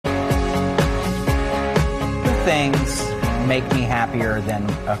things make me happier than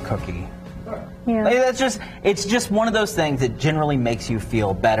a cookie. Yeah. Like, it's just one of those things that generally makes you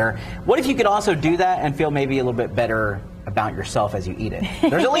feel better. What if you could also do that and feel maybe a little bit better about yourself as you eat it?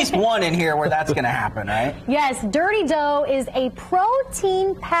 There's at least one in here where that's going to happen, right? Yes, Dirty Dough is a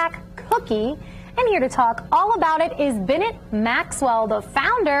protein pack cookie. And here to talk all about it is Bennett Maxwell, the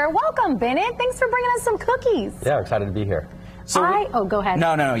founder. Welcome, Bennett. Thanks for bringing us some cookies. Yeah, I'm excited to be here. So go ahead.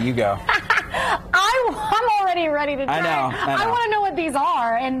 No, you go. I'm already ready to try. I know. I want to know what these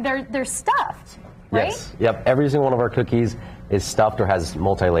are, and they're stuffed, right? Yes. Yep. Every single one of our cookies is stuffed or has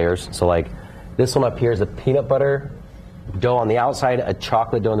multi-layers. So like this one up here is a peanut butter dough on the outside, a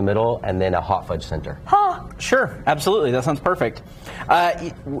chocolate dough in the middle, and then a hot fudge center. Huh. Sure, absolutely. That sounds perfect.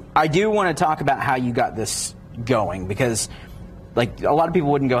 I do want to talk about how you got this going, because like a lot of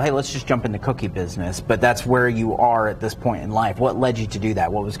people wouldn't go, hey, let's just jump in the cookie business, but that's where you are at this point in life. What led you to do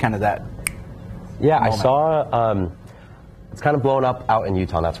that? What was kind of that moment? I saw it's kind of blown up out in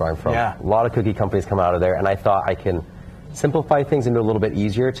Utah, and that's where I'm from. Yeah. A lot of cookie companies come out of there, and I thought I can simplify things and do it a little bit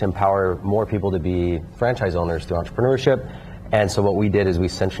easier to empower more people to be franchise owners through entrepreneurship. And so what we did is we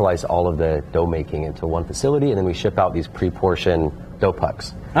centralized all of the dough making into one facility, and then we ship out these pre-portioned dough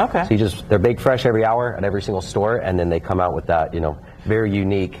pucks. Okay. So they're baked fresh every hour at every single store, and then they come out with that, very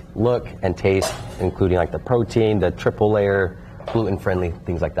unique look and taste, including like the protein, the triple layer, gluten-friendly,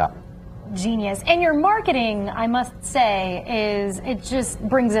 things like that. Genius. And your marketing, I must say, it just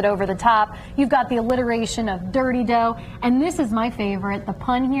brings it over the top. You've got the alliteration of Dirty Dough, and this is my favorite, the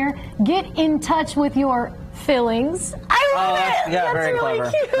pun here. Get in touch with your fillings. I love it. Yeah, that's very really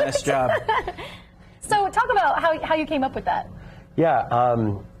clever. Cute. Nice job. So talk about how you came up with that. Yeah,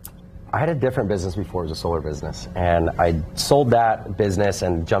 I had a different business before. It was a solar business, and I sold that business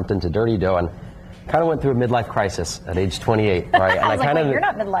and jumped into Dirty Dough, and kind of went through a midlife crisis at age 28, right? And I was like, wait, you're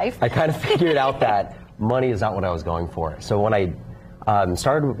not midlife. I kind of figured out that money is not what I was going for. So when I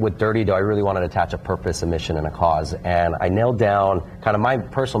started with Dirty Dough, I really wanted to attach a purpose, a mission, and a cause. And I nailed down kind of my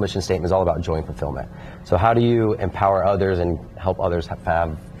personal mission statement is all about joy and fulfillment. So how do you empower others and help others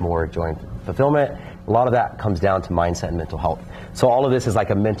have more joy and fulfillment? A lot of that comes down to mindset and mental health. So all of this is like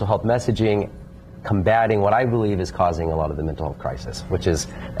a mental health messaging, combating what I believe is causing a lot of the mental health crisis, which is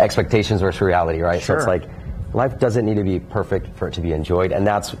expectations versus reality, right? Sure. So it's like life doesn't need to be perfect for it to be enjoyed, and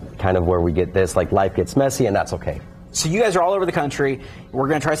that's kind of where we get this, like life gets messy, and that's okay. So you guys are all over the country. We're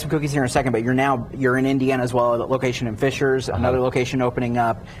going to try some cookies here in a second, but you're in Indiana as well, a location in Fishers, another location opening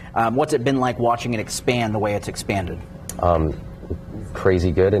up. What's it been like watching it expand the way it's expanded?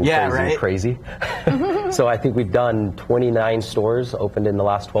 Crazy good and crazy. So I think we've done 29 stores opened in the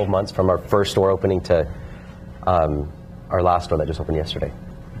last 12 months, from our first store opening to our last store that just opened yesterday.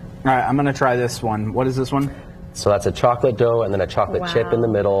 All right, I'm going to try this one. What is this one? So that's a chocolate dough and then a chocolate chip in the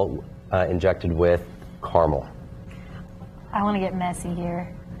middle, injected with caramel. I want to get messy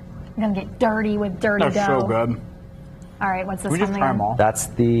here. I'm going to get dirty with Dirty Dough. That's so good. All right, what's this We just one try them again? all. That's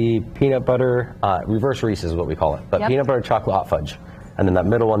the peanut butter, reverse Reese's is what we call it, but peanut butter chocolate hot fudge. And then that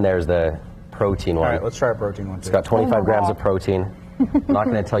middle one there is the protein one. All right, let's try a protein one too. It's got 25 grams of protein. I'm not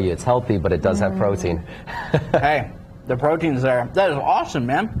going to tell you it's healthy, but it does have protein. Hey, the protein's there. That is awesome,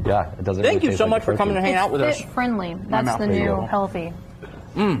 man. Yeah, it does. Thank you so much for coming to hang out with us. Fit friendly. That's the new healthy.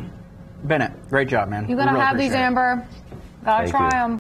 Bennett, great job, man. You got to have these, Amber. Got to try them.